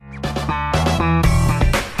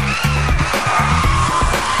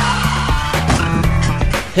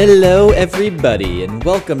Hello, everybody, and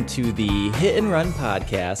welcome to the Hit and Run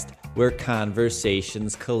podcast, where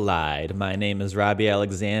conversations collide. My name is Robbie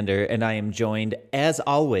Alexander, and I am joined, as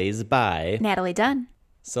always, by Natalie Dunn.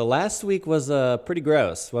 So last week was pretty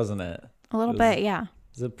gross, wasn't it? A little bit, yeah.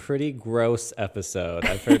 It was a pretty gross episode.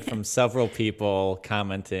 I've heard from several people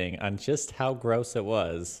commenting on just how gross it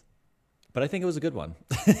was, but I think it was a good one.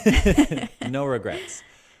 No regrets.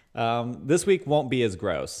 This week won't be as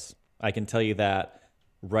gross. I can tell you that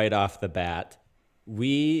right off the bat.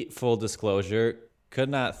 We, full disclosure, could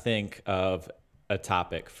not think of a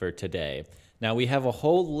topic for today. Now, we have a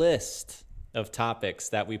whole list of topics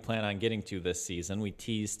that we plan on getting to this season. We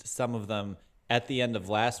teased some of them at the end of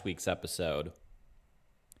last week's episode,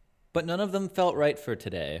 but none of them felt right for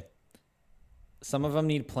today. Some of them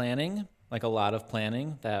need planning, like a lot of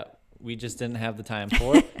planning that we just didn't have the time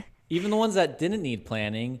for. Even the ones that didn't need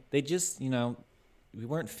planning, they just, we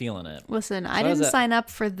weren't feeling it. Listen, I didn't sign up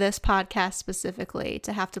for this podcast specifically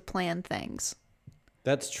to have to plan things.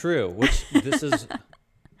 That's true, which this is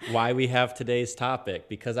why we have today's topic,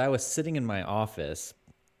 because I was sitting in my office,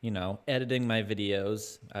 editing my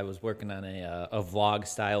videos. I was working on a vlog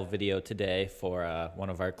style video today for one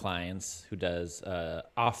of our clients who does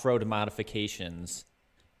off-road modifications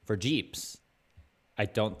for Jeeps. I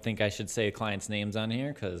don't think I should say clients' names on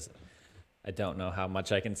here because I don't know how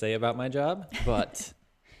much I can say about my job, but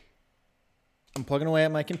I'm plugging away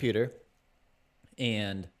at my computer,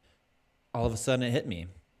 and all of a sudden it hit me.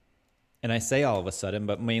 And I say all of a sudden,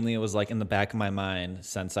 but mainly it was like in the back of my mind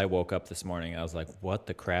since I woke up this morning. I was like, what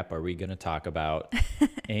the crap are we going to talk about?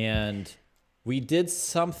 And we did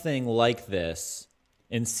something like this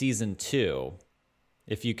in season 2,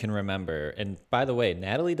 if you can remember. And by the way,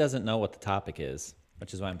 Natalie doesn't know what the topic is,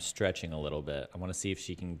 which is why I'm stretching a little bit. I want to see if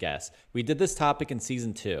she can guess. We did this topic in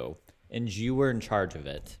season 2, and you were in charge of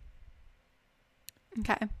it.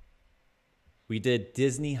 Okay. We did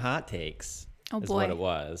Disney hot takes. Oh, is boy. What it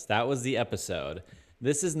was. That was the episode.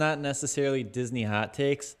 This is not necessarily Disney hot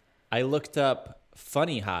takes. I looked up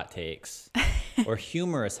funny hot takes or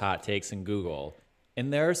humorous hot takes in Google,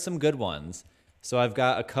 and there are some good ones. So I've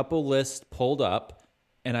got a couple lists pulled up,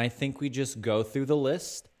 and I think we just go through the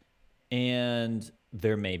list, and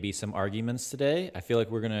there may be some arguments today. I feel like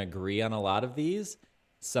we're going to agree on a lot of these.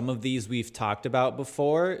 Some of these we've talked about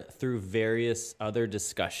before through various other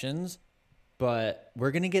discussions, but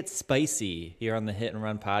we're going to get spicy here on the Hit and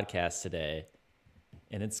Run podcast today.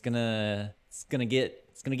 And it's going to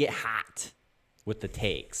get hot with the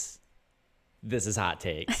takes. This is hot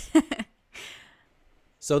takes.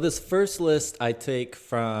 So this first list I take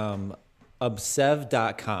from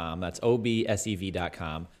obsev.com. That's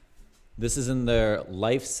obsev.com. This is in their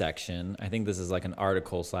life section. I think this is like an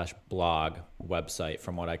article/blog website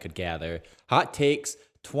from what I could gather. Hot takes,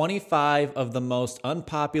 25 of the most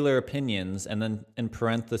unpopular opinions, and then in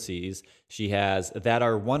parentheses, she has that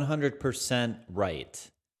are 100%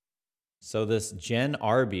 right. So this Jen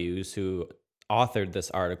Arbus, who authored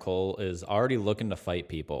this article, is already looking to fight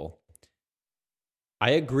people.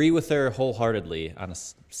 I agree with her wholeheartedly on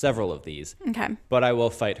several of these, Okay. but I will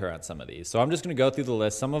fight her on some of these. So I'm just going to go through the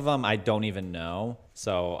list. Some of them I don't even know,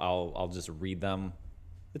 so I'll just read them.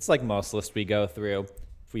 It's like most lists we go through.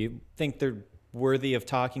 If we think they're worthy of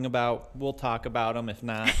talking about, we'll talk about them. If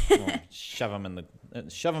not, we'll shove them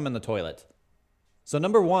in the toilet. So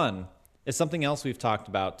number 1 is something else we've talked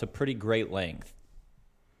about to pretty great length.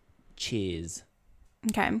 Cheese.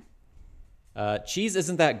 Okay. Cheese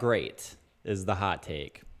isn't that great, is the hot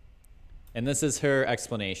take. And this is her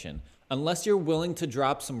explanation. Unless you're willing to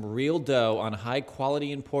drop some real dough on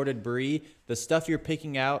high-quality imported brie, the stuff you're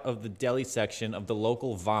picking out of the deli section of the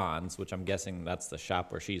local Vons, which I'm guessing that's the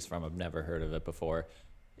shop where she's from, I've never heard of it before,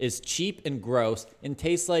 is cheap and gross and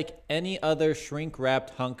tastes like any other shrink-wrapped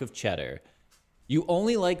hunk of cheddar. You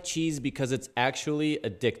only like cheese because it's actually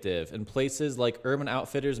addictive, and places like Urban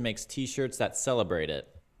Outfitters makes t-shirts that celebrate it.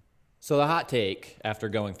 So the hot take, after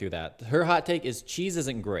going through that, her hot take is cheese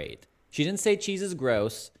isn't great. She didn't say cheese is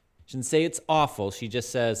gross. She didn't say it's awful. She just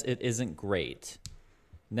says it isn't great.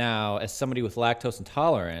 Now, as somebody with lactose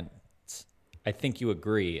intolerance, I think you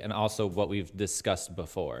agree, and also what we've discussed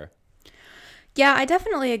before. Yeah, I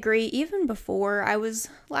definitely agree. Even before I was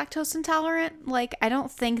lactose intolerant, I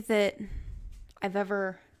don't think that I've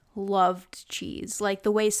ever loved cheese, like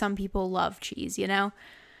the way some people love cheese,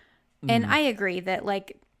 And I agree that,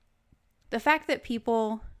 the fact that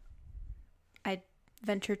people, I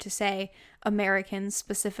venture to say Americans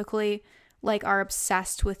specifically, are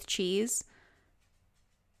obsessed with cheese,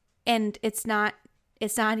 and it's not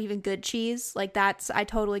even good cheese. I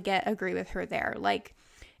totally agree with her there.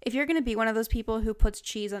 If you're going to be one of those people who puts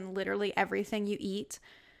cheese on literally everything you eat,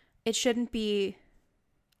 it shouldn't be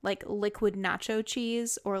like liquid nacho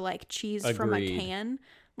cheese or like cheese from a Agreed. can.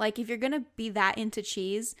 Like if you're going to be that into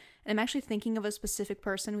cheese, and I'm actually thinking of a specific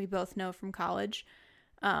person we both know from college.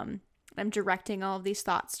 I'm directing all of these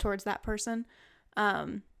thoughts towards that person.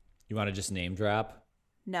 You want to just name drop?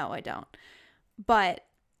 No, I don't. But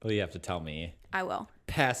Well, you have to tell me I will.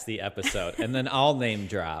 past the episode, and then I'll name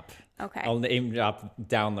drop. Okay. I'll name drop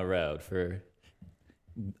down the road for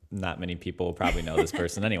not many people will probably know this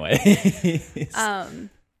person anyway.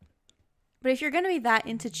 But if you're going to be that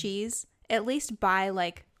into cheese, at least buy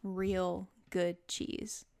like real good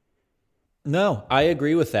cheese. No, I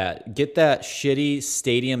agree with that. Get that shitty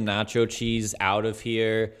stadium nacho cheese out of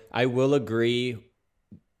here. I will agree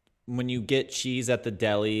when you get cheese at the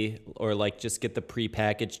deli or like just get the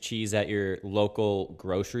prepackaged cheese at your local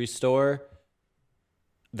grocery store,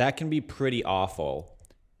 that can be pretty awful.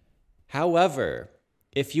 However,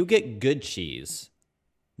 if you get good cheese,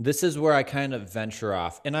 this is where I kind of venture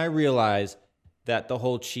off. And I realize that the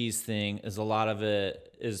whole cheese thing is a lot of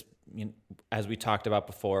it is, you know, as we talked about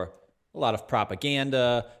before, a lot of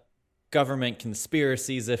propaganda, government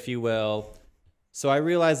conspiracies, if you will. So I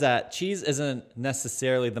realize that cheese isn't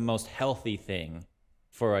necessarily the most healthy thing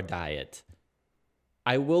for a diet.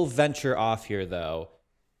 I will venture off here, though,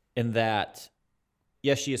 in that,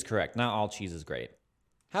 yes, she is correct. Not all cheese is great.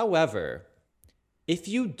 However, if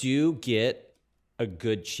you do get a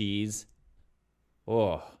good cheese,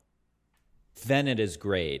 then it is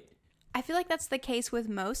great. I feel like that's the case with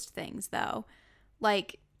most things, though.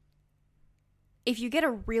 Like, if you get a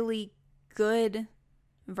really good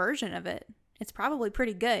version of it, it's probably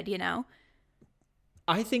pretty good, you know?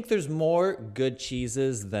 I think there's more good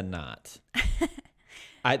cheeses than not.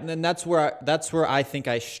 And that's where I think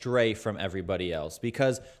I stray from everybody else,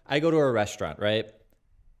 because I go to a restaurant, right?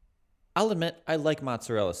 I'll admit I like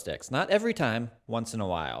mozzarella sticks. Not every time, once in a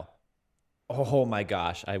while. Oh my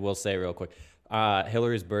gosh, I will say real quick.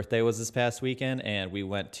 Hillary's birthday was this past weekend, and we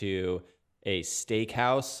went to a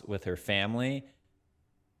steakhouse with her family.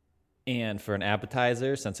 And for an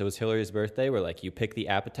appetizer, since it was Hillary's birthday, we're like, you pick the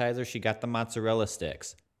appetizer. She got the mozzarella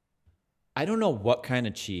sticks. I don't know what kind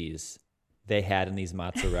of cheese they had in these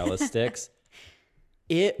mozzarella sticks.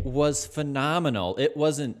 It was phenomenal. It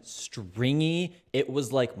wasn't stringy. It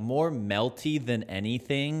was like more melty than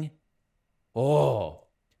anything. Oh.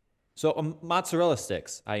 So mozzarella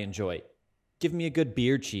sticks, I enjoy. Give me a good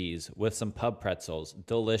beer cheese with some pub pretzels.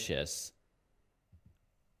 Delicious.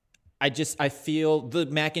 I feel the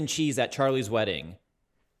mac and cheese at Charlie's wedding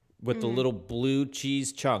with the little blue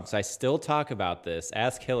cheese chunks. I still talk about this.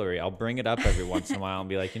 Ask Hillary. I'll bring it up every once in a while and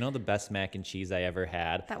be like, you know, the best mac and cheese I ever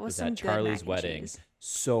had That was was some at good Charlie's mac and wedding. cheese.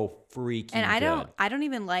 So freaking And good.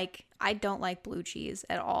 I don't like blue cheese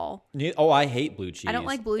at all. Oh, I hate blue cheese. I don't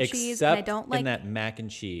like blue cheese, and I except don't in like- that mac and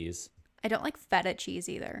cheese. I don't like feta cheese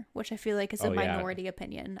either, which I feel like is a Oh, yeah. minority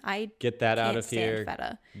opinion. I Get that out can't of stand here.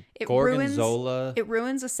 feta. It Gorgonzola. It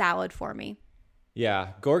ruins a salad for me. Yeah,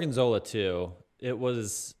 Gorgonzola too.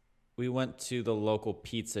 We went to the local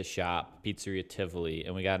pizza shop, Pizzeria Tivoli,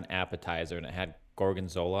 and we got an appetizer, and it had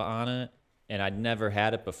Gorgonzola on it, and I'd never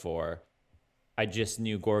had it before. I just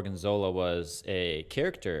knew Gorgonzola was a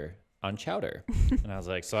character on Chowder, and I was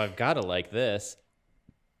like, so I've got to like this.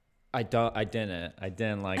 I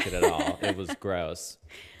didn't like it at all. It was gross.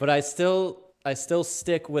 But I still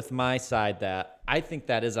stick with my side that I think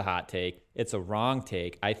that is a hot take. It's a wrong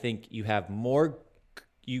take. I think you have more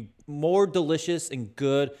delicious and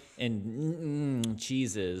good and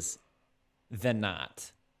cheeses than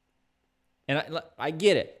not. And I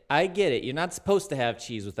get it. I get it. You're not supposed to have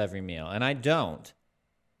cheese with every meal, and I don't.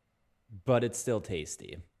 But it's still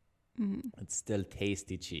tasty. Mm-hmm. It's still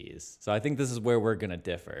tasty cheese. So I think this is where we're going to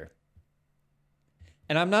differ.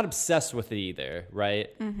 And I'm not obsessed with it either,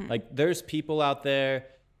 right? Mm-hmm. Like, there's people out there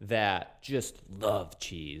that just love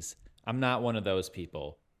cheese. I'm not one of those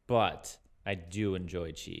people, but I do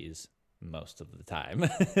enjoy cheese most of the time.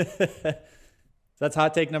 So that's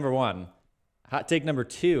hot take number 1. Hot take number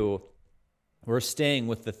 2, we're staying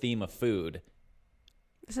with the theme of food.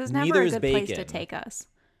 This is never Neither a is good place to bacon. take us.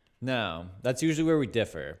 No, that's usually where we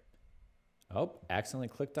differ. Oh, accidentally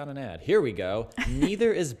clicked on an ad. Here we go.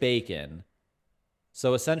 Neither is bacon.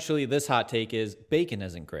 So essentially, this hot take is bacon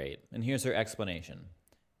isn't great. And here's her explanation.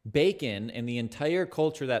 Bacon and the entire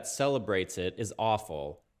culture that celebrates it is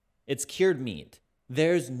awful. It's cured meat.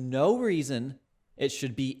 There's no reason it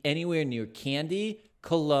should be anywhere near candy,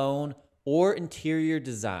 cologne, or interior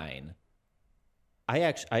design.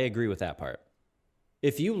 I agree with that part.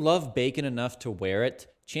 If you love bacon enough to wear it,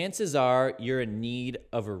 chances are you're in need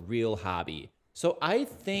of a real hobby. So I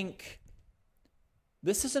think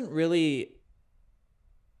this isn't really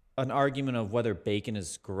an argument of whether bacon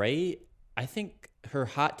is great. I think her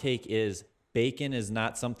hot take is bacon is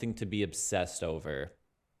not something to be obsessed over.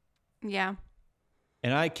 Yeah.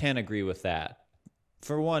 And I can agree with that.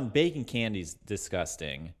 For one, bacon candy's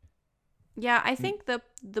disgusting. Yeah, I think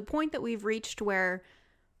the point that we've reached where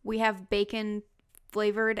we have bacon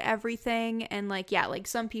flavored everything, and like, yeah, like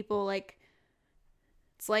some people like,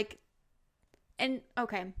 it's like, and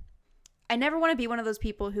okay, I never want to be one of those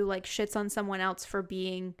people who like shits on someone else for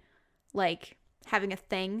being like having a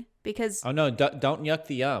thing, because Oh no, don't yuck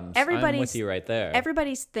the yums. I'm with you right there.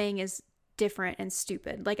 everybody's thing is different and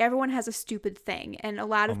stupid. Like everyone has a stupid thing, and a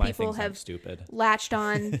lot of my people things aren't have stupid. latched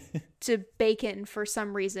on to bacon for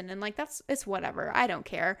some reason, and like it's whatever. I don't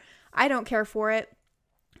care. I don't care for it.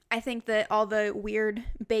 I think that all the weird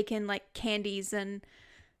bacon like candies and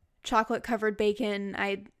chocolate covered bacon,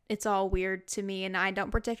 it's all weird to me, and I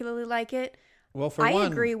don't particularly like it. Well, for I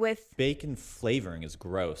one, agree with bacon flavoring is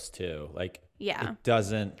gross too. Like, yeah. it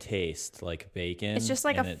doesn't taste like bacon. It's just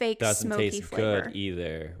like and a it fake doesn't smoky taste flavor. good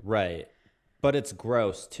either. Right. But it's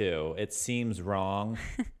gross too. It seems wrong,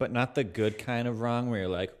 but not the good kind of wrong where you're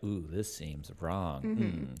like, ooh, this seems wrong.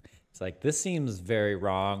 Mm-hmm. It's like, this seems very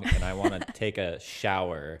wrong, and I want to take a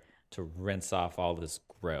shower to rinse off all this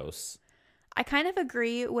gross. I kind of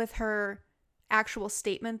agree with her actual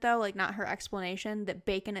statement, though, like not her explanation, that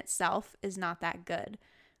bacon itself is not that good.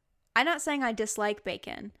 I'm not saying I dislike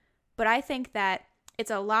bacon, but I think that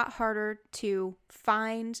it's a lot harder to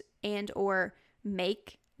find and or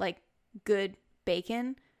make like good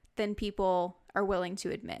bacon than people are willing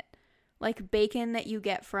to admit. Like bacon that you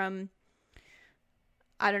get from,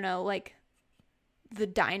 I don't know, like the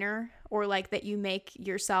diner, or like that you make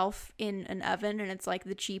yourself in an oven, and it's like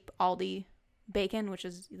the cheap Aldi bacon, which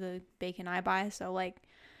is the bacon I buy. So like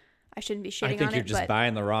I shouldn't be shitting on it. I think you're just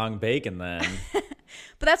buying the wrong bacon then.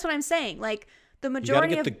 But that's what I'm saying. Like the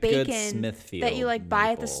majority of bacon Smithfield that you like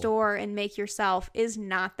buy at the maple. store and make yourself is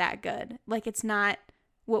not that good. Like it's not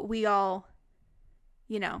what we all,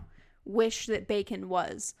 wish that bacon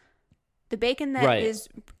was. The bacon that Right. is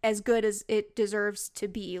as good as it deserves to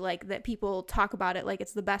be, like that people talk about it like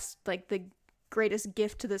it's the best, like the greatest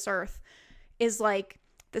gift to this earth, is like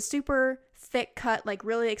the super thick cut, like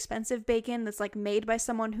really expensive bacon that's like made by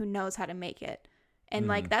someone who knows how to make it. And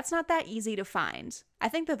like that's not that easy to find. I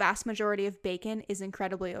think the vast majority of bacon is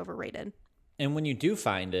incredibly overrated. And when you do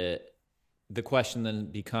find it, the question then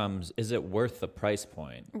becomes, is it worth the price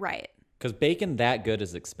point? Right. Because bacon that good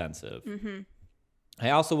is expensive. Mm-hmm. I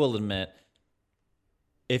also will admit,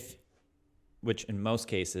 which in most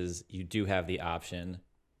cases, you do have the option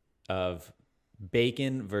of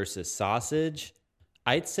bacon versus sausage.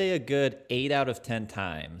 I'd say a good 8 out of 10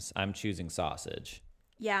 times I'm choosing sausage.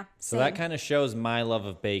 Yeah. So that kind of shows my love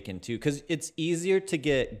of bacon too, because it's easier to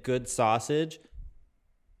get good sausage.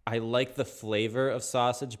 I like the flavor of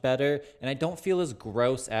sausage better, and I don't feel as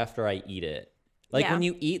gross after I eat it. Like when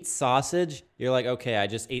you eat sausage, you're like, okay, I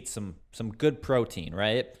just ate some good protein,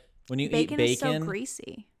 right? When you eat bacon, is so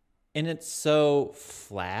greasy. and it's so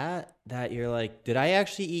flat that you're like, did I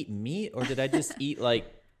actually eat meat, or did I just eat like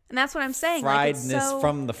And that's what I'm saying. friedness like it's so,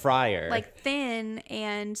 from the fryer? like thin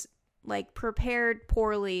and like prepared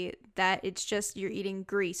poorly that it's just you're eating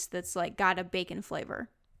grease that's like got a bacon flavor.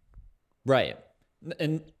 Right.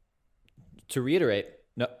 And to reiterate,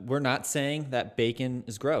 no, we're not saying that bacon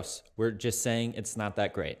is gross. We're just saying it's not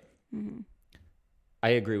that great. Mm-hmm. I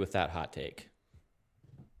agree with that hot take.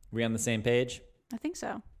 We on the same page? I think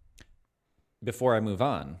so. Before I move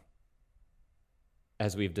on,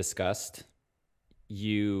 as we've discussed,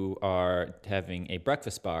 you are having a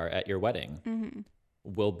breakfast bar at your wedding. Mm-hmm.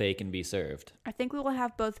 Will bacon be served? I think we will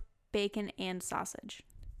have both bacon and sausage.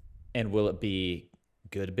 And will it be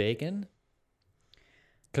good bacon?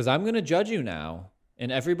 Because I'm going to judge you now.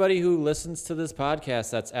 And everybody who listens to this podcast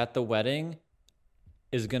that's at the wedding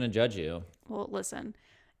is going to judge you. Well, listen,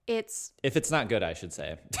 if it's not good, I should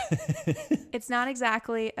say. it's not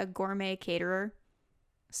exactly a gourmet caterer.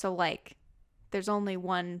 So like there's only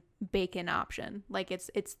one bacon option. Like it's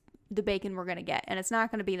the bacon we're going to get, and it's not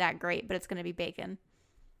going to be that great, but it's going to be bacon.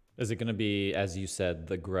 Is it going to be, as you said,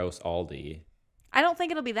 the gross Aldi? I don't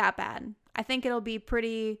think it'll be that bad. I think it'll be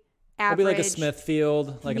pretty average. It'll be like a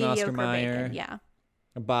Smithfield, like an Oscar mediocre Mayer, bacon, yeah.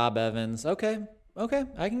 a Bob Evans. Okay,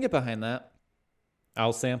 I can get behind that.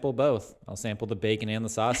 I'll sample both. I'll sample the bacon and the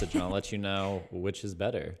sausage, and I'll let you know which is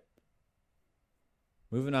better.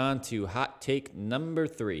 Moving on to hot take number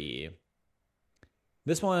 3.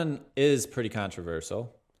 This one is pretty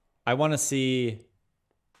controversial. I want to see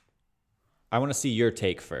your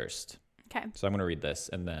take first. Okay. So I'm going to read this,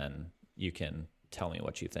 and then you can tell me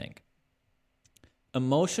what you think.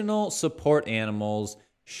 Emotional support animals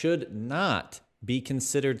should not be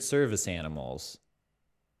considered service animals.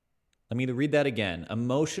 Let me read that again.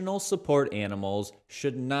 Emotional support animals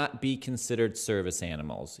should not be considered service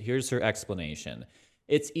animals. Here's her explanation.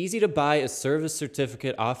 It's easy to buy a service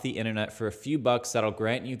certificate off the internet for a few bucks that'll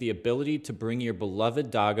grant you the ability to bring your beloved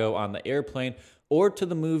doggo on the airplane or to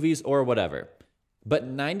the movies or whatever. But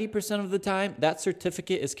 90% of the time, that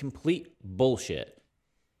certificate is complete bullshit.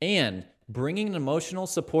 And bringing an emotional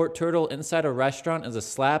support turtle inside a restaurant is a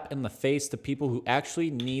slap in the face to people who actually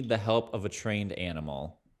need the help of a trained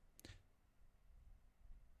animal.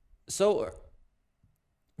 So,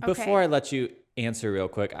 before I let you answer real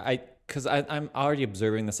quick, because I'm already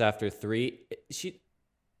observing this after 3.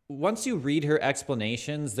 Once you read her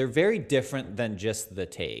explanations, they're very different than just the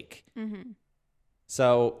take. Mm-hmm.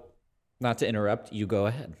 So, not to interrupt, you go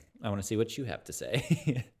ahead. I want to see what you have to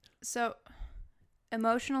say. So,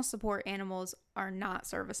 emotional support animals are not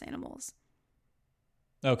service animals.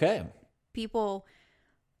 Okay. People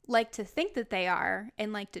like to think that they are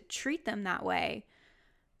and like to treat them that way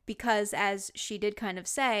because, as she did kind of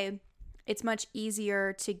say, it's much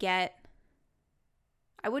easier to get,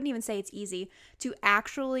 I wouldn't even say it's easy, to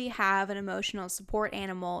actually have an emotional support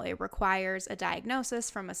animal. It requires a diagnosis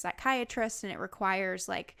from a psychiatrist, and it requires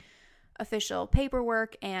like official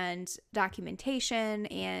paperwork and documentation,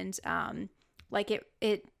 and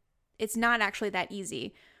it's not actually that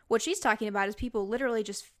easy. What she's talking about is people literally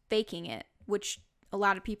just faking it, which a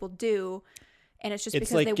lot of people do, and it's just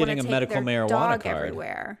because like they want to getting a take medical their marijuana dog card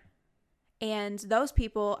everywhere. And those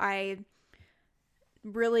people I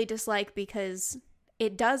really dislike because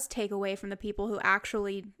it does take away from the people who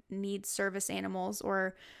actually need service animals,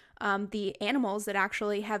 or the animals that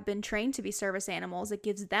actually have been trained to be service animals. It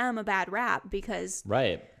gives them a bad rap because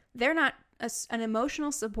they're not an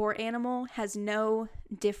emotional support animal has no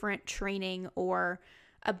different training or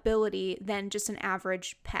ability than just an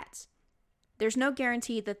average pet. There's no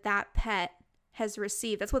guarantee that that pet has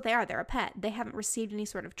received, that's what they are, they're a pet. They haven't received any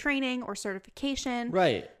sort of training or certification.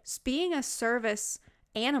 Right. Being a service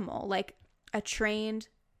animal, like a trained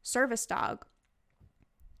service dog,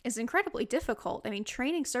 is incredibly difficult. I mean,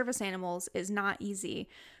 training service animals is not easy.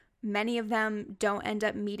 Many of them don't end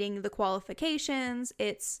up meeting the qualifications.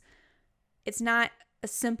 It's not a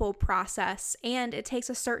simple process, and it takes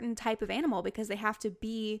a certain type of animal because they have to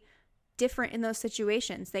be different in those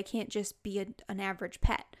situations. They can't just be an average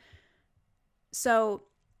pet. So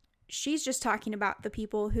she's just talking about the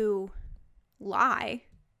people who lie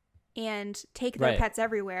and take their pets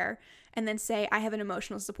everywhere and then say, I have an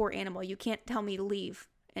emotional support animal. You can't tell me to leave.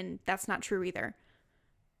 And that's not true either.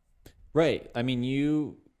 Right. I mean,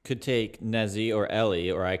 you could take Nezzy or Ellie,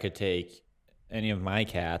 or I could take any of my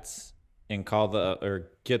cats and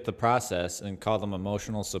get the process and call them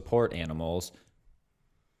emotional support animals.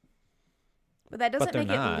 But that doesn't make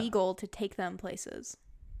it legal to take them places.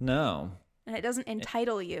 No. And it doesn't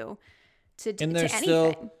entitle you to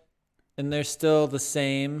anything. And they're still the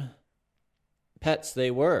same pets they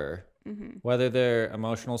were, whether they're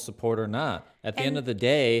emotional support or not. At the end of the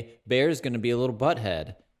day, Bear's going to be a little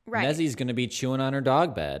butthead. Right. Nezzy's going to be chewing on her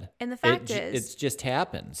dog bed. And the fact is, it just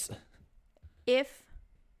happens. If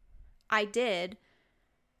I did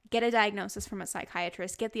get a diagnosis from a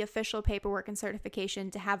psychiatrist, get the official paperwork and certification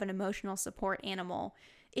to have an emotional support animal,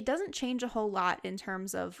 it doesn't change a whole lot in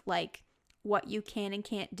terms of like what you can and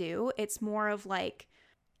can't do. It's more of like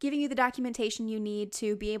giving you the documentation you need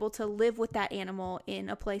to be able to live with that animal in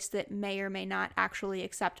a place that may or may not actually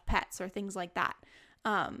accept pets or things like that.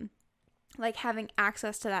 Like having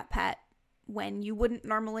access to that pet when you wouldn't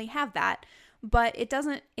normally have that. But it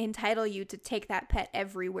doesn't entitle you to take that pet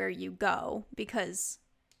everywhere you go because,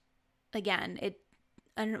 again,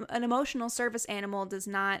 an emotional service animal does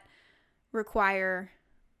not require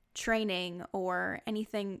training or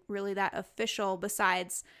anything really that official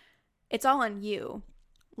besides it's all on you.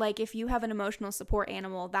 Like if you have an emotional support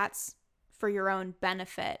animal, that's for your own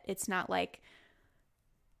benefit. It's not like,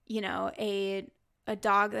 a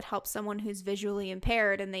dog that helps someone who's visually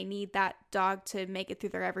impaired and they need that dog to make it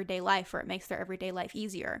through their everyday life, or it makes their everyday life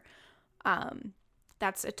easier.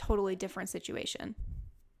 That's a totally different situation.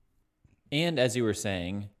 And as you were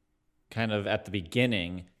saying, kind of at the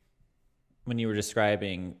beginning, when you were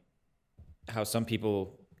describing how some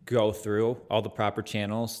people go through all the proper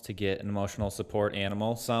channels to get an emotional support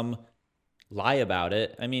animal, some lie about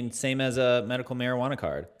it. I mean, same as a medical marijuana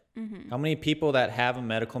card. Mm-hmm. How many people that have a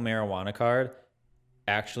medical marijuana card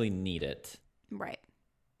actually need it? Right.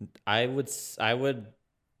 I would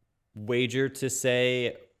wager to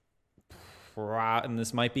say, and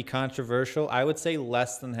this might be controversial, I would say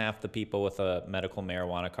less than half the people with a medical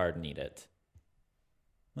marijuana card need it.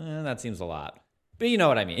 That seems a lot. But you know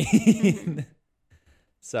what I mean.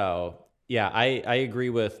 So, yeah, I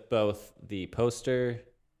agree with both the poster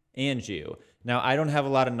and you. Now, I don't have a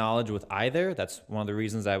lot of knowledge with either. That's one of the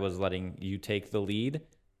reasons I was letting you take the lead.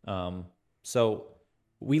 So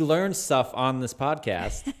we learned stuff on this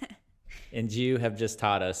podcast, and you have just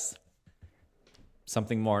taught us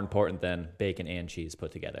something more important than bacon and cheese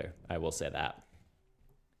put together. I will say that.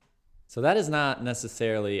 So that is not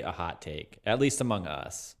necessarily a hot take, at least among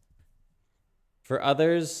us. For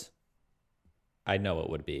others, I know it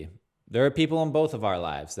would be. There are people in both of our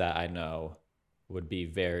lives that I know would be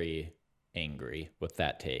very angry with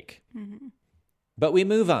that take. Mm-hmm. But we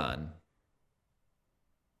move on.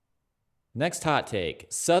 Next hot take.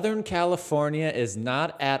 Southern California is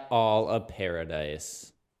not at all a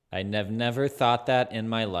paradise. I never thought that in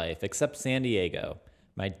my life, except San Diego.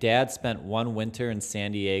 My dad spent one winter in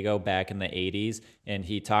San Diego back in the 80s, and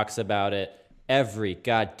he talks about it every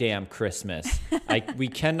goddamn Christmas. We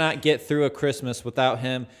cannot get through a Christmas without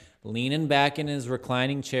him leaning back in his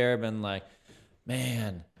reclining chair and like,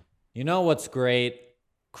 man, you know what's great?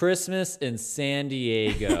 Christmas in San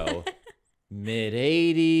Diego.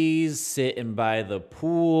 Mid-80s, sitting by the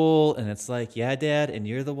pool. And it's like, yeah, Dad, and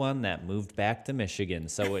you're the one that moved back to Michigan.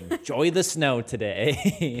 So enjoy the snow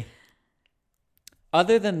today.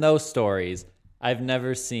 Other than those stories, I've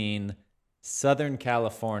never seen Southern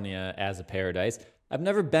California as a paradise. I've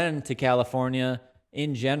never been to California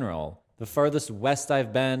in general. The furthest west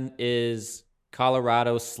I've been is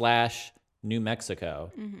Colorado/New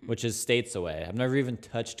Mexico, which is states away. I've never even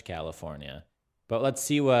touched California. But let's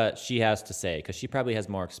see what she has to say, because she probably has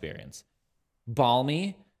more experience.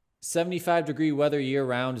 Balmy, 75-degree weather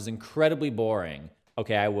year-round is incredibly boring.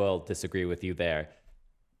 Okay, I will disagree with you there.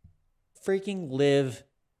 Freaking live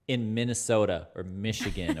in Minnesota or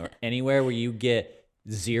Michigan or anywhere where you get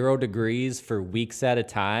 0 degrees for weeks at a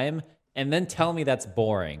time, and then tell me that's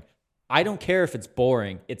boring. I don't care if it's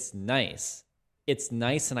boring. It's nice. It's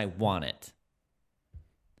nice, and I want it.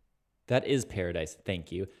 That is paradise.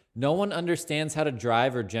 Thank you. No one understands how to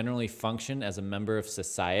drive or generally function as a member of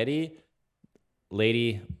society.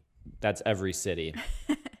 Lady, that's every city.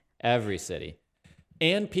 Every city.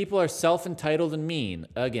 And people are self-entitled and mean.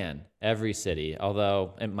 Again, every city.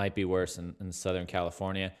 Although it might be worse in Southern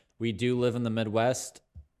California. We do live in the Midwest.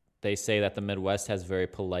 They say that the Midwest has very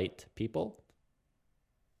polite people.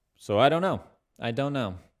 So I don't know. I don't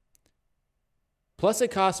know. Plus,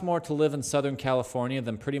 it costs more to live in Southern California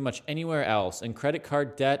than pretty much anywhere else, and credit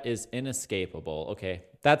card debt is inescapable. Okay,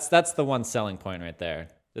 that's the one selling point right there.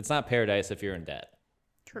 It's not paradise if you're in debt.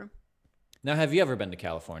 True. Now, have you ever been to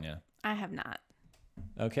California? I have not.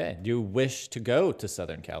 Okay. Do you wish to go to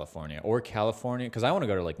Southern California or California? Because I want to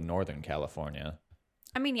go to like Northern California.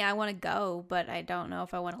 I mean, yeah, I want to go, but I don't know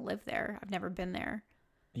if I want to live there. I've never been there.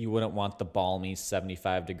 You wouldn't want the balmy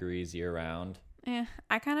 75 degrees year round?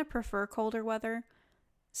 I kind of prefer colder weather,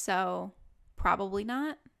 so probably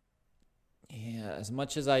not. Yeah, as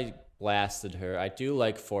much as I blasted her, I do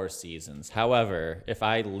like 4 seasons. However, if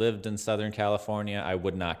I lived in Southern California, I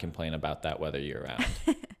would not complain about that weather year round.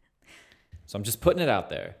 So I'm just putting it out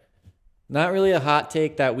there. Not really a hot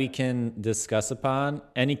take that we can discuss upon.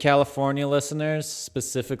 Any California listeners,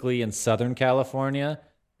 specifically in Southern California,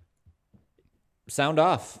 sound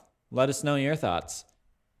off. Let us know your thoughts.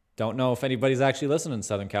 Don't know if anybody's actually listening in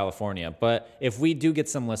Southern California, but if we do get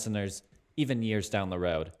some listeners, even years down the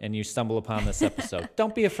road, and you stumble upon this episode,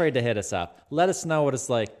 don't be afraid to hit us up. Let us know what it's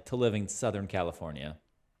like to live in Southern California.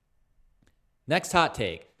 Next hot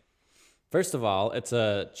take. First of all, it's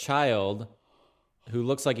a child who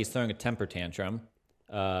looks like he's throwing a temper tantrum.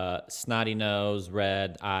 Snotty nose,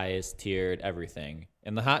 red eyes, teared, everything.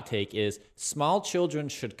 And the hot take is small children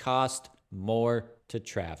should cost more to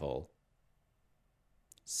travel.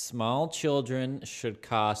 Small children should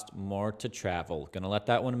cost more to travel. Gonna let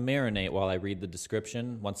that one marinate while I read the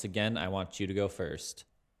description. Once again, I want you to go first.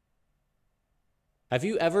 Have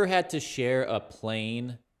you ever had to share a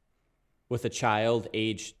plane with a child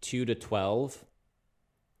aged 2 to 12?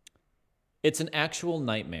 It's an actual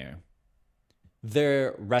nightmare.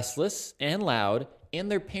 They're restless and loud, and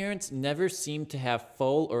their parents never seem to have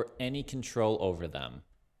full or any control over them.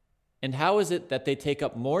 And how is it that they take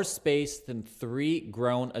up more space than 3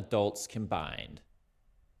 grown adults combined?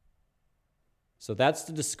 So that's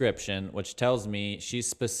the description, which tells me she's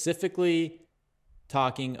specifically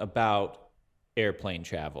talking about airplane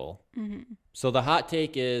travel. Mm-hmm. So the hot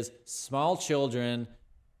take is small children,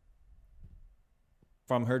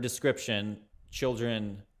 from her description,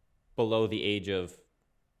 children below the age of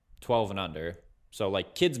 12 and under. So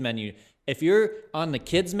like kids menu. If you're on the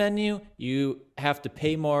kids menu, you have to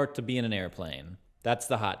pay more to be in an airplane. That's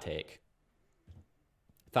the hot take.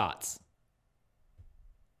 Thoughts?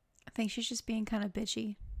 I think she's just being kind of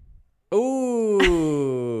bitchy.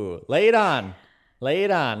 Ooh, lay it on. Lay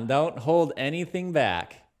it on. Don't hold anything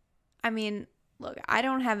back. I mean, look, I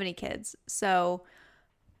don't have any kids, so.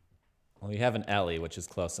 Well, you have an Ellie, which is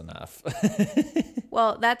close enough.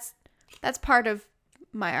 Well, that's part of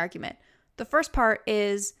my argument. The first part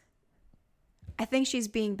is I think she's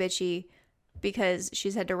being bitchy because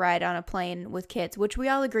she's had to ride on a plane with kids, which we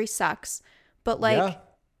all agree sucks. But like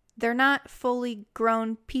they're not fully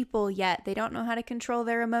grown people yet. They don't know how to control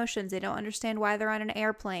their emotions. They don't understand why they're on an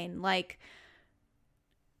airplane. Like,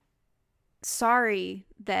 sorry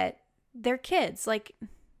that they're kids. Like,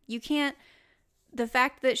 you can't. The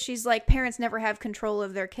fact that she's like, parents never have control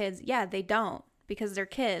of their kids. Yeah, they don't because they're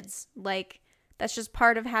kids. Like, that's just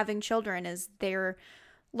part of having children is they're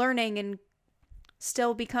learning and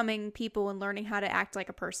still becoming people and learning how to act like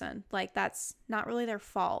a person. Like, that's not really their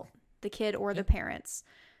fault, the kid or the parents.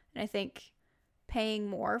 And I think paying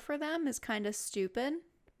more for them is kind of stupid.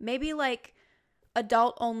 Maybe like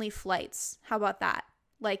adult only flights. How about that?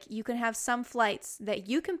 Like, you can have some flights that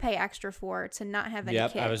you can pay extra for to not have any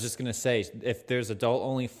kids. I was just going to say, if there's adult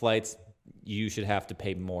only flights, you should have to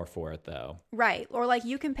pay more for it though. Right. Or like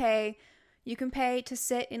you can pay to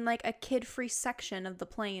sit in like a kid-free section of the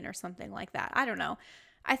plane or something like that. I don't know.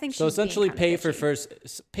 I think so. Essentially, pay for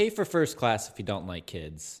bitchy. first class if you don't like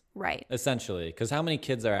kids. Right. Essentially, because how many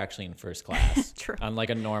kids are actually in first class True. on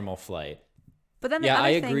like a normal flight? But then the other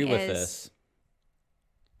I thing agree with is, this.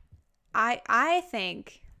 I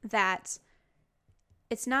think that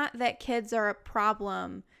it's not that kids are a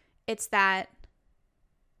problem. It's that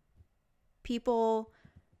people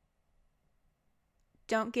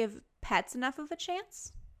don't give pets enough of a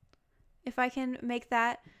chance. If I can make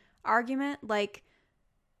that argument, like,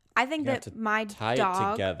 I think that my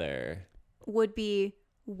dog would be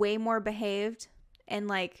way more behaved and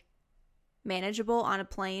like manageable on a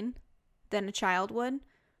plane than a child would.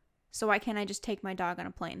 So why can't I just take my dog on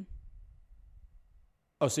a plane?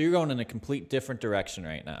 Oh, so you're going in a complete different direction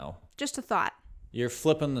right now. Just a thought. You're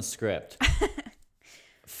flipping the script.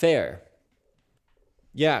 Fair.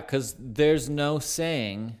 Yeah, because there's no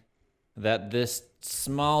saying that this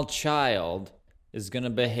small child is going to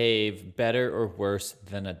behave better or worse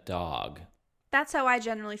than a dog. That's how I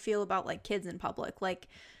generally feel about like kids in public. Like,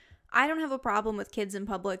 I don't have a problem with kids in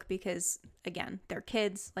public because, again, they're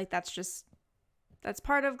kids. Like, that's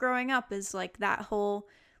part of growing up is like that whole,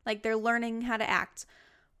 like, they're learning how to act.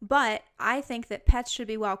 But I think that pets should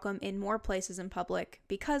be welcome in more places in public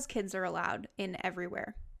because kids are allowed in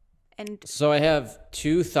everywhere. And so I have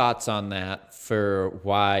two thoughts on that for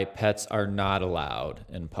why pets are not allowed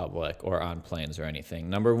in public or on planes or anything.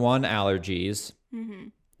 Number one, allergies. Mm-hmm.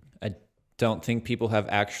 I don't think people have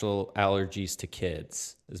actual allergies to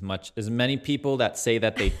kids. As many people that say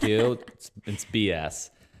that they do, it's BS.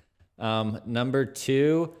 Number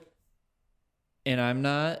two, and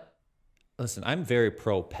I'm very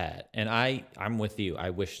pro pet, and I'm with you. I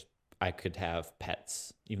wish I could have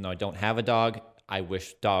pets. Even though I don't have a dog, I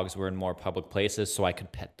wish dogs were in more public places so I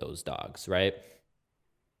could pet those dogs, right?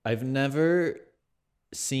 I've never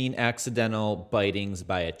seen accidental bitings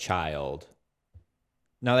by a child.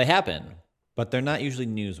 Now, they happen, but they're not usually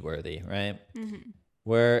newsworthy, right? Mm-hmm.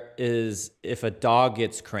 Whereas if a dog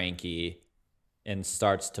gets cranky and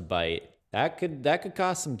starts to bite, that could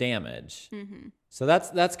cause some damage. Mm-hmm. So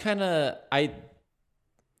that's kind of,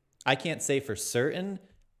 I can't say for certain,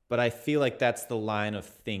 but I feel like that's the line of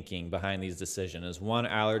thinking behind these decisions. Is one,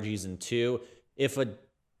 allergies, and two, if a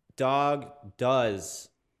dog does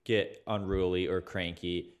get unruly or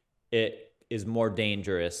cranky, it is more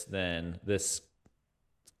dangerous than this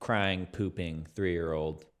crying, pooping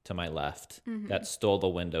 3-year-old to my left that stole the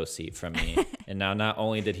window seat from me. And now not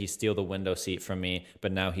only did he steal the window seat from me,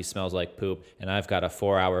 but now he smells like poop, and I've got a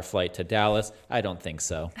 4-hour flight to Dallas. I don't think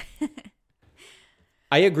so.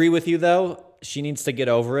 I agree with you, though. She needs to get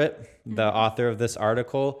over it. The author of this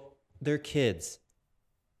article, they're kids.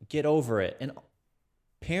 Get over it. And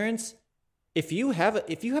parents, if you have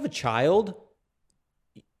a child,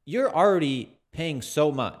 you're already paying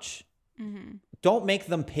so much. Mm-hmm. Don't make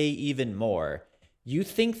them pay even more. You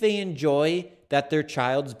think they enjoy that their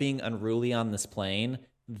child's being unruly on this plane?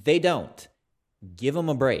 They don't. Give them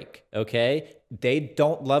a break, okay? They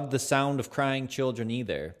don't love the sound of crying children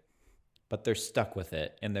either, but they're stuck with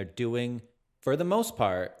it, and they're doing, for the most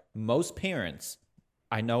part, most parents,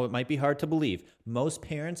 I know it might be hard to believe, most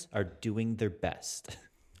parents are doing their best.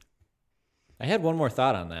 I had one more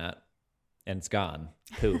thought on that, and it's gone.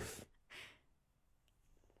 Poof.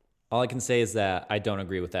 All I can say is that I don't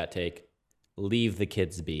agree with that take. Leave the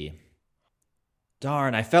kids be.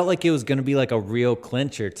 Darn, I felt like it was going to be like a real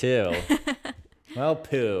clincher too. Well,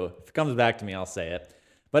 poo. If it comes back to me, I'll say it.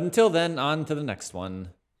 But until then, on to the next one.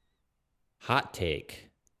 Hot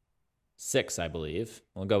take. 6, I believe.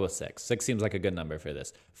 We'll go with 6. 6 seems like a good number for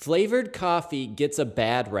this. Flavored coffee gets a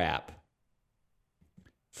bad rap.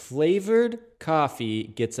 Flavored coffee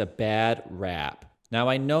gets a bad rap. Now,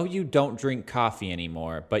 I know you don't drink coffee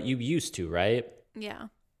anymore, but you used to, right? Yeah.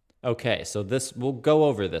 Okay, so we'll go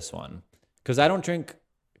over this one. Because I don't drink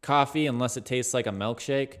coffee unless it tastes like a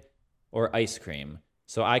milkshake or ice cream.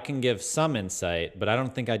 So I can give some insight, but I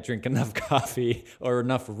don't think I drink enough coffee or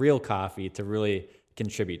enough real coffee to really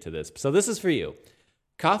contribute to this. So this is for you.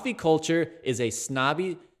 Coffee culture is a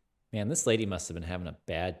snobby... Man, this lady must have been having a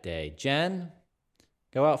bad day. Jen,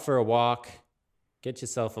 go out for a walk. Get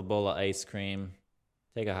yourself a bowl of ice cream.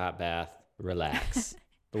 Take a hot bath. Relax.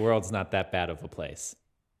 The world's not that bad of a place.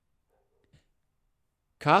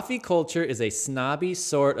 Coffee culture is a snobby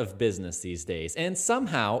sort of business these days, and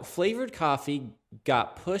somehow flavored coffee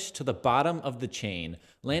got pushed to the bottom of the chain,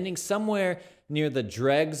 landing somewhere near the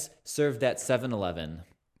dregs served at 7-Eleven.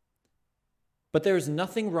 But there's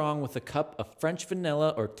nothing wrong with a cup of French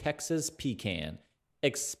vanilla or Texas pecan,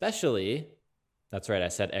 especially, that's right, I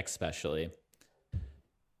said especially,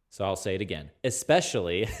 so I'll say it again,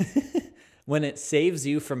 especially when it saves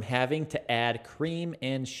you from having to add cream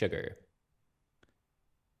and sugar.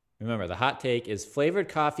 Remember, the hot take is flavored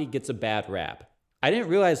coffee gets a bad rap. I didn't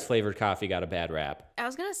realize flavored coffee got a bad rap. I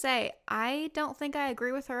was going to say, I don't think I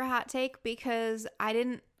agree with her hot take because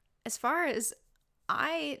as far as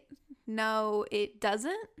I know, it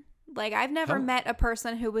doesn't. Like, I've never met a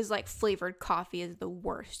person who was like, flavored coffee is the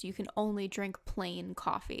worst. You can only drink plain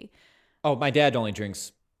coffee. Oh, my dad only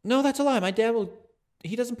drinks... No, that's a lie. My dad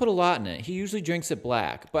he doesn't put a lot in it. He usually drinks it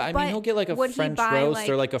black. But I mean, he'll get like a French roast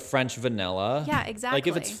or like a French vanilla. Yeah, exactly. Like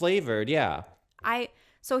if it's flavored, yeah.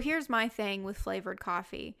 So here's my thing with flavored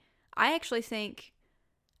coffee. I actually think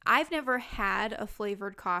I've never had a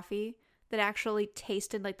flavored coffee that actually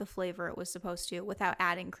tasted like the flavor it was supposed to without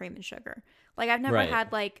adding cream and sugar. Like I've never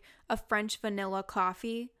had like a French vanilla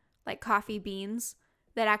coffee, like coffee beans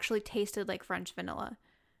that actually tasted like French vanilla.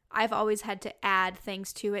 I've always had to add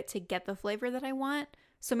things to it to get the flavor that I want.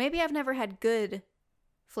 So maybe I've never had good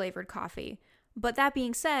flavored coffee. But that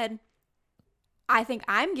being said, I think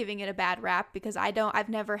I'm giving it a bad rap because I've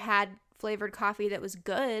never had flavored coffee that was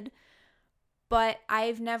good. But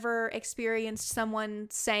I've never experienced someone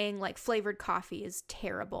saying like flavored coffee is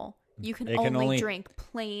terrible. You can only drink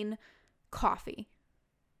plain coffee.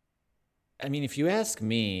 I mean, if you ask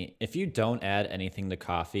me, if you don't add anything to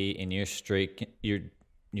coffee and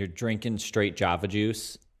you're drinking straight Java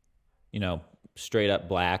juice, straight up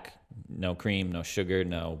black, no cream, no sugar,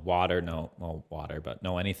 no water, but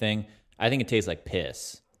no anything. I think it tastes like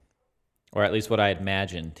piss, or at least what I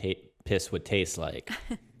imagine piss would taste like.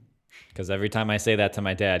 Because every time I say that to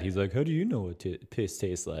my dad, he's like, "How do you know what piss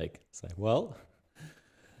tastes like?" It's like, well,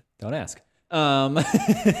 don't ask.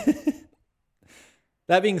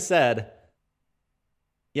 That being said,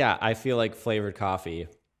 yeah, I feel like flavored coffee.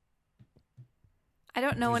 I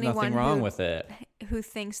don't know There's anyone nothing wrong with it who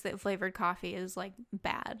thinks that flavored coffee is like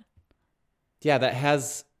bad. Yeah, that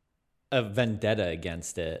has a vendetta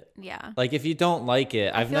against it. Yeah. Like if you don't like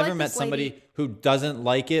it, I've never met somebody who doesn't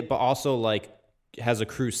like it, but also like has a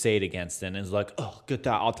crusade against it and is like, "Oh, get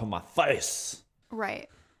that out of my face." Right.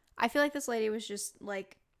 I feel like this lady was just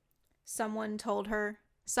like, someone told her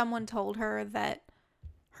that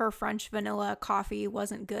her French vanilla coffee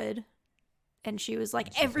wasn't good. And she was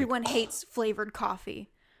like, everyone hates flavored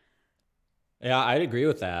coffee. Yeah, I'd agree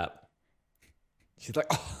with that. She's like,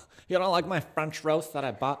 "Oh, you don't like my French roast that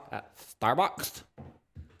I bought at Starbucks?"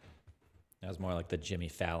 That was more like the Jimmy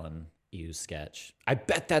Fallon sketch. I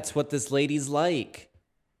bet that's what this lady's like.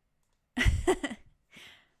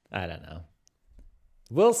 I don't know.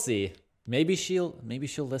 We'll see. Maybe she'll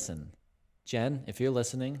listen. Jen, if you're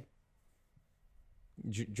listening,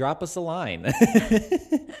 drop us a line.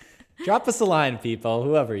 Drop us a line, people,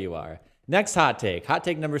 whoever you are. Next hot take. Hot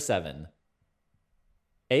take number 7.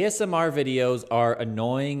 ASMR videos are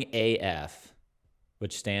annoying AF,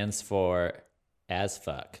 which stands for as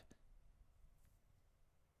fuck.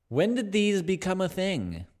 When did these become a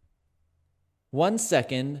thing? 1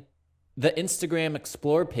 second, the Instagram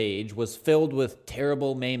Explore page was filled with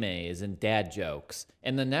terrible memes and dad jokes.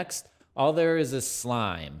 And the next, all there is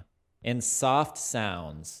slime and soft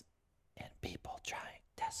sounds and people trying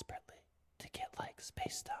desperately to get likes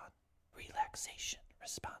based on relaxation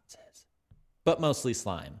responses. But mostly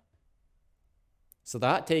slime. So the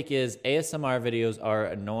hot take is ASMR videos are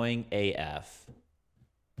annoying AF.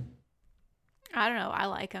 I don't know. I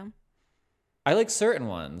like them. I like certain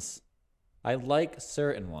ones. I like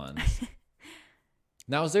certain ones.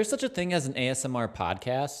 Now, is there such a thing as an ASMR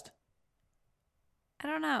podcast? I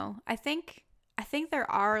don't know. I think there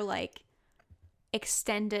are like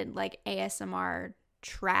extended like ASMR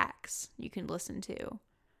tracks you can listen to.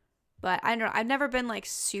 But I don't know. I've never been like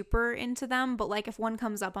super into them, but like if one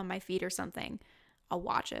comes up on my feed or something, I'll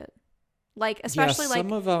watch it. Like especially some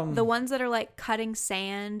like of the ones that are like cutting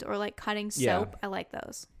sand or like cutting soap. I like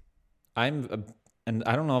those. And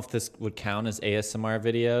I don't know if this would count as ASMR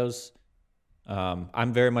videos.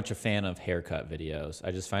 I'm very much a fan of haircut videos.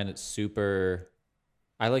 I just find it super.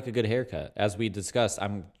 I like a good haircut. As we discussed,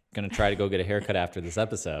 I'm gonna try to go get a haircut after this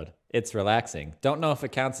episode. It's relaxing. Don't know if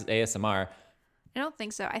it counts as ASMR. I don't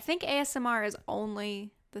think so. I think ASMR is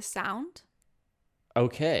only the sound.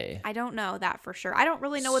 Okay. I don't know that for sure. I don't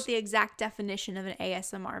really know what the exact definition of an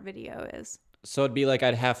ASMR video is. So it'd be like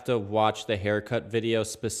I'd have to watch the haircut video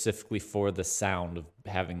specifically for the sound of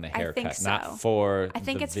having the haircut, I think so. not for I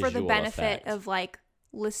think the it's for the visual benefit effect. of like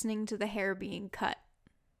listening to the hair being cut,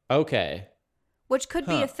 Okay. which could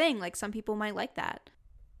be Huh. a thing. Like some people might like that.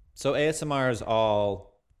 So ASMR is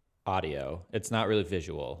all audio. It's not really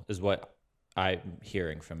visual, is what I'm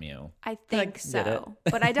hearing from you. I think get so,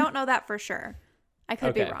 but I don't know that for sure. I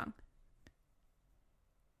could be Okay. wrong.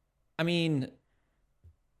 I mean,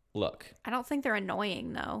 look. I don't think they're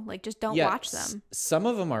annoying though. Like just don't Yeah, watch them. Some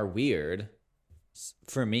of them are weird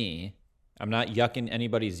for me. I'm not yucking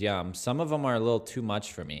anybody's yum. Some of them are a little too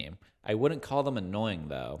much for me. I wouldn't call them annoying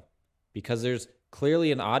though, because there's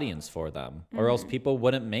clearly an audience for them, or else people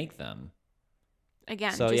wouldn't make them.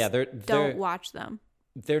 Again, So just yeah, don't watch them.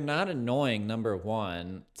 they're not annoying. Number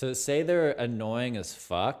one, to say they're annoying as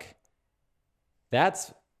fuck,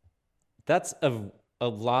 that's a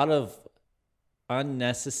lot of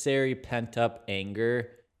unnecessary pent up anger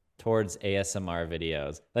towards ASMR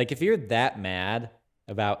videos. Like if you're that mad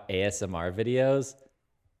about ASMR videos,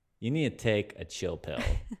 you need to take a chill pill.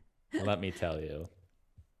 Let me tell you.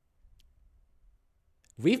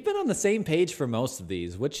 We've been on the same page for most of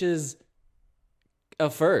these, which is a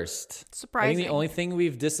first. Surprising. I think the only thing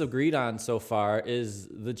we've disagreed on so far is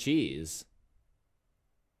the cheese.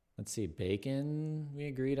 Let's see, bacon we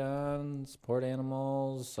agreed on, support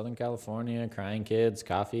animals, Southern California, crying kids,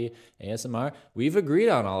 coffee, ASMR. We've agreed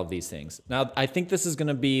on all of these things. Now, I think this is going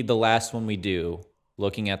to be the last one we do,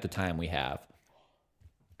 looking at the time we have.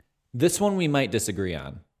 This one we might disagree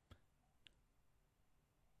on.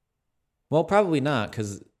 Well, probably not,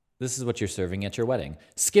 because this is what you're serving at your wedding.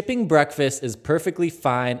 Skipping breakfast is perfectly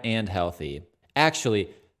fine and healthy. Actually,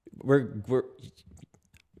 we're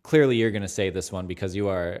clearly you're going to say this one because you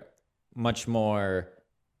are much more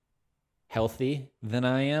healthy than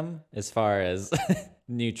I am as far as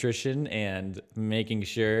nutrition and making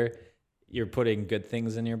sure you're putting good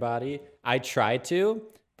things in your body. I try to,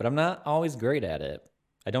 but I'm not always great at it.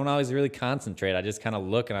 I don't always really concentrate. I just kind of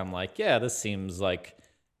look and I'm like, yeah, this seems like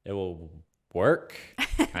it will work,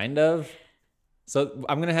 kind of. So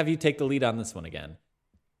I'm going to have you take the lead on this one again.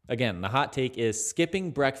 Again, the hot take is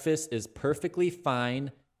skipping breakfast is perfectly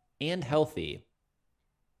fine and healthy.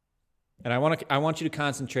 And I want you to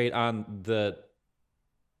concentrate on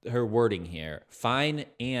her wording here. Fine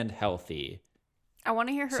and healthy. I want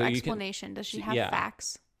to hear her So you can- explanation. Does she have yeah.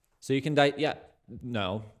 facts? So you can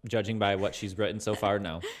no, judging by what she's written so far,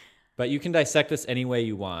 no. But you can dissect this any way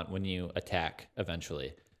you want when you attack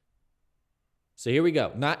eventually. So here we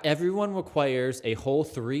go. Not everyone requires a whole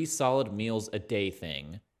 3 solid meals a day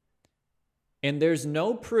thing. And there's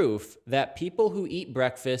no proof that people who eat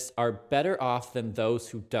breakfast are better off than those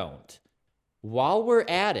who don't. While we're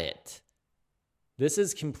at it, this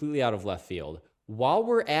is completely out of left field. While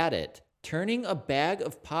we're at it, turning a bag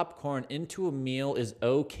of popcorn into a meal is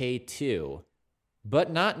okay too,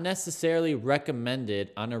 but not necessarily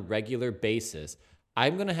recommended on a regular basis.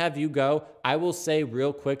 I'm going to have you go. I will say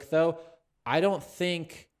real quick though, I don't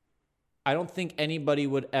think anybody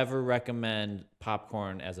would ever recommend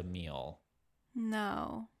popcorn as a meal.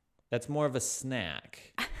 No. That's more of a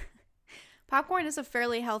snack. Popcorn is a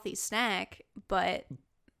fairly healthy snack, but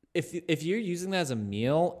If you're using that as a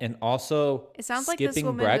meal and also it sounds like skipping this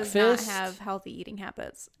woman breakfast, does not have healthy eating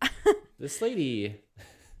habits. this lady,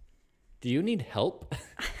 do you need help?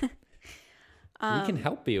 We can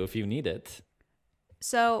help you if you need it.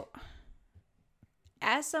 So,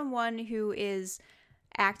 as someone who is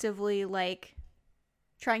actively like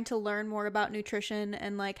trying to learn more about nutrition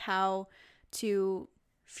and like how to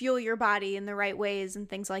fuel your body in the right ways and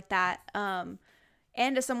things like that, and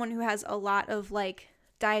as someone who has a lot of like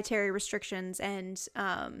dietary restrictions and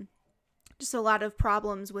just a lot of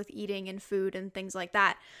problems with eating and food and things like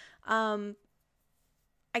that,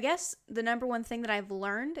 I guess the number one thing that I've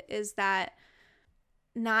learned is that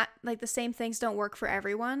not like the same things don't work for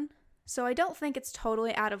everyone. So I don't think it's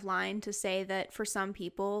totally out of line to say that for some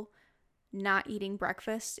people, not eating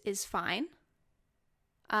breakfast is fine.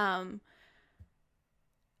 I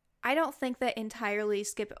don't think that entirely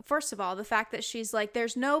first of all, the fact that she's like,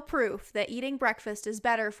 there's no proof that eating breakfast is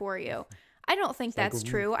better for you. I don't think that's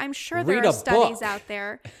true. I'm sure there are studies out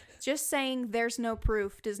there. Just saying there's no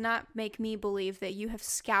proof does not make me believe that you have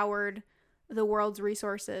scoured the world's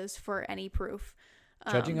resources for any proof.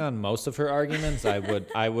 Judging on most of her arguments, I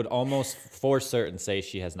would almost for certain say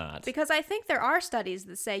she has not. Because I think there are studies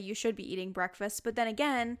that say you should be eating breakfast, but then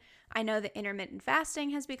again, I know that intermittent fasting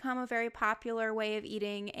has become a very popular way of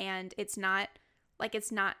eating, and it's not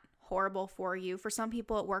horrible for you. For some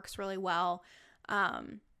people, it works really well.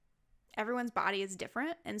 Everyone's body is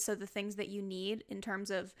different, and so the things that you need in terms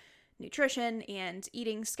of nutrition and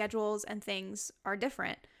eating schedules and things are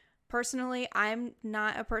different. Personally, I'm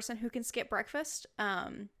not a person who can skip breakfast.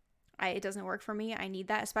 It doesn't work for me. I need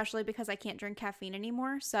that, especially because I can't drink caffeine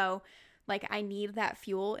anymore. So, I need that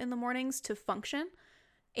fuel in the mornings to function.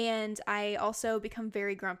 And I also become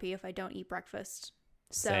very grumpy if I don't eat breakfast.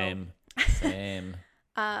 So, Same.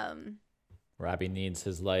 Robbie needs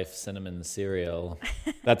his life cinnamon cereal.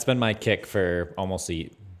 That's been my kick for almost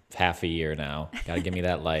half a year now. Gotta give me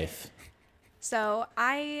that life. So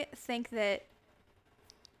I think that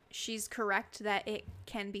she's correct that it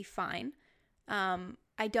can be fine.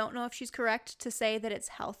 I don't know if she's correct to say that it's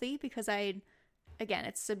healthy because again,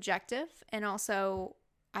 it's subjective. And also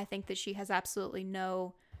I think that she has absolutely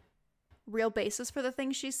no real basis for the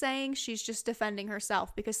things she's saying. She's just defending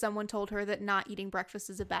herself because someone told her that not eating breakfast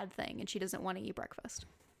is a bad thing and she doesn't want to eat breakfast.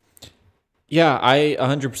 Yeah, I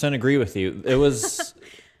 100% agree with you. It was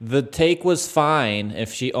the take was fine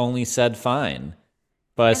if she only said fine.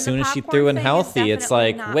 But as soon as she threw in healthy, it's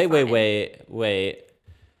like, wait.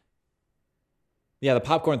 Yeah, the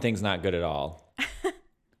popcorn thing's not good at all.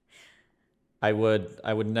 I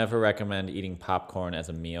would never recommend eating popcorn as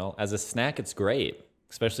a meal. As a snack, it's great,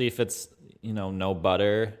 especially if it's, no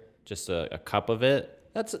butter, just a cup of it.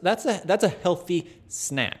 That's a healthy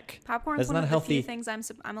snack. Popcorn's one of the few things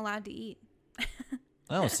I'm allowed to eat.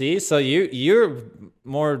 Oh, see? So you're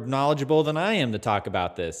more knowledgeable than I am to talk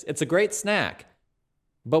about this. It's a great snack.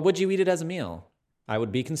 But would you eat it as a meal? I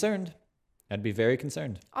would be concerned. I'd be very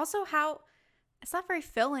concerned. Also, it's not very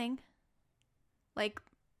filling.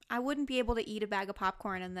 I wouldn't be able to eat a bag of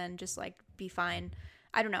popcorn and then just be fine.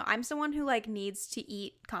 I don't know. I'm someone who needs to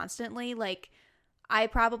eat constantly. I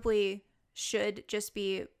probably should just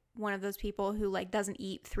be one of those people who doesn't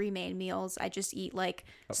eat 3 main meals. I just eat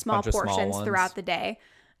small portions throughout the day.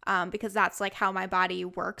 Because that's how my body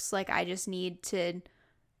works. I just need to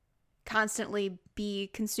constantly be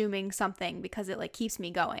consuming something because it keeps me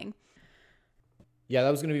going. Yeah, that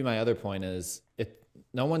was going to be my other point is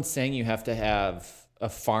no one's saying you have to have a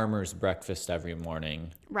farmer's breakfast every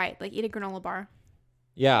morning. Right, eat a granola bar.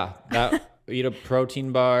 Yeah, eat a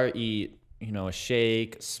protein bar, eat, a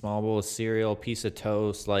shake, a small bowl of cereal, piece of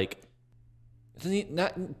toast, I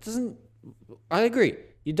agree.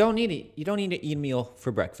 You don't need to eat a meal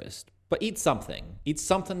for breakfast. But eat something. Eat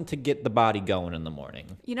something to get the body going in the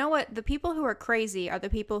morning. You know what? The people who are crazy are the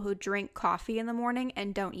people who drink coffee in the morning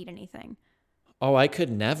and don't eat anything. Oh, I could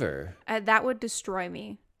never. That would destroy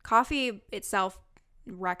me. Coffee itself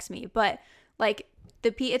wrecks me. But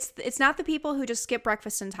it's not the people who just skip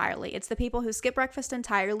breakfast entirely. It's the people who skip breakfast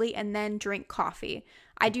entirely and then drink coffee.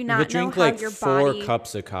 I do not know how your body 4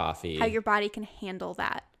 cups of coffee. How your body can handle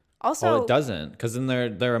that. Also, well, it doesn't, because then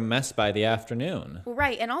they're a mess by the afternoon.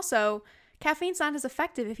 Right, and also, caffeine's not as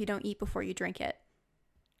effective if you don't eat before you drink it.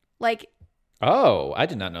 Oh, I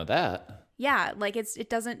did not know that. Yeah,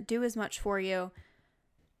 it doesn't do as much for you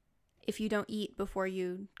if you don't eat before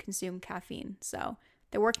you consume caffeine. So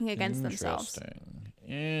they're working against themselves.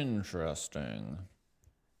 Interesting.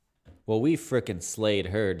 Well, we frickin' slayed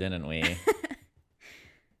her, didn't we?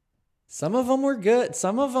 Some of them were good.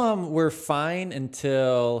 Some of them were fine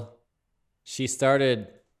until she started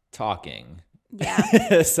talking. Yeah.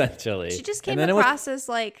 Essentially. She just came across as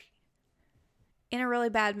in a really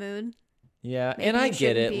bad mood. Yeah. Maybe and I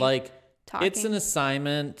get it. Talking. It's an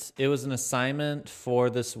assignment. It was an assignment for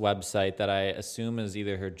this website that I assume is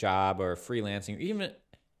either her job or freelancing. Even,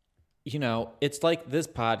 it's like this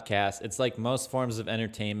podcast. It's like most forms of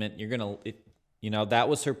entertainment. That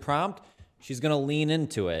was her prompt. She's going to lean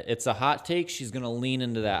into it. It's a hot take. She's going to lean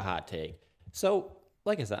into that hot take. So,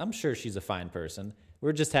 like I said, I'm sure she's a fine person.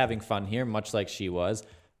 We're just having fun here, much like she was.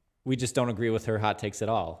 We just don't agree with her hot takes at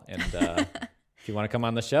all. And if you want to come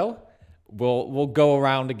on the show, We'll go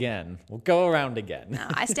around again. No,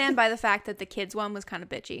 I stand by the fact that the kids one was kind of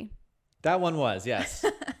bitchy. That one was, yes.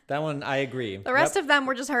 That one, I agree. The rest of them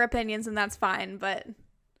were just her opinions, and that's fine, but...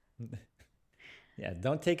 Yeah,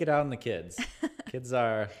 don't take it out on the kids. Kids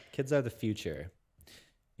are the future.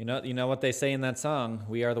 You know what they say in that song,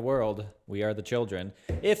 we are the world, we are the children.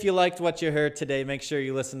 If you liked what you heard today, make sure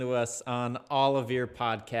you listen to us on all of your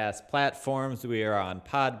podcast platforms. We are on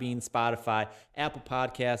Podbean, Spotify, Apple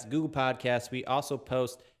Podcasts, Google Podcasts. We also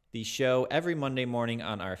post the show every Monday morning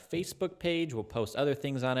on our Facebook page. We'll post other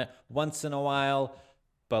things on it once in a while.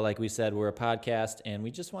 But like we said, we're a podcast, and we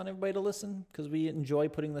just want everybody to listen because we enjoy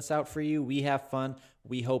putting this out for you. We have fun.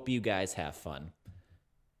 We hope you guys have fun.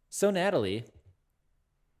 So, Natalie,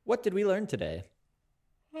 what did we learn today?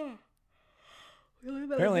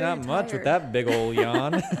 Apparently not much with that big old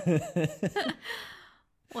yawn.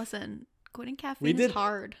 Listen, quitting caffeine is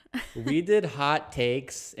hard. We did hot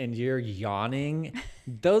takes, and you're yawning.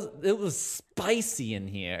 It was spicy in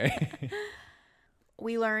here.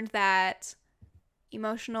 We learned that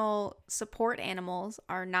emotional support animals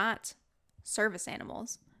are not service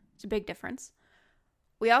animals. It's a big difference.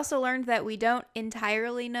 We also learned that we don't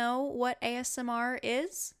entirely know what ASMR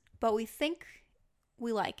is, but we think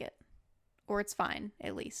we like it. Or it's fine,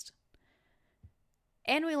 at least.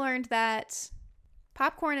 And we learned that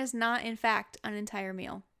popcorn is not, in fact, an entire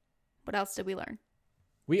meal. What else did we learn?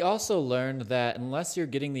 We also learned that unless you're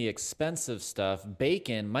getting the expensive stuff,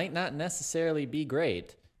 bacon might not necessarily be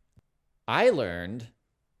great. I learned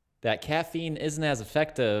that caffeine isn't as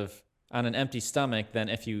effective on an empty stomach than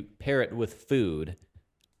if you pair it with food.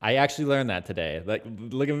 I actually learned that today. Like,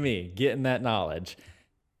 look at me getting that knowledge.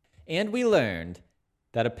 And we learned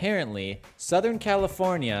that apparently Southern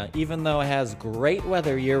California, even though it has great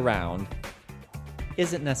weather year-round,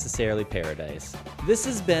 isn't necessarily paradise. This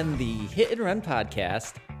has been the Hit and Run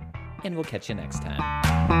podcast, and we'll catch you next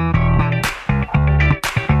time.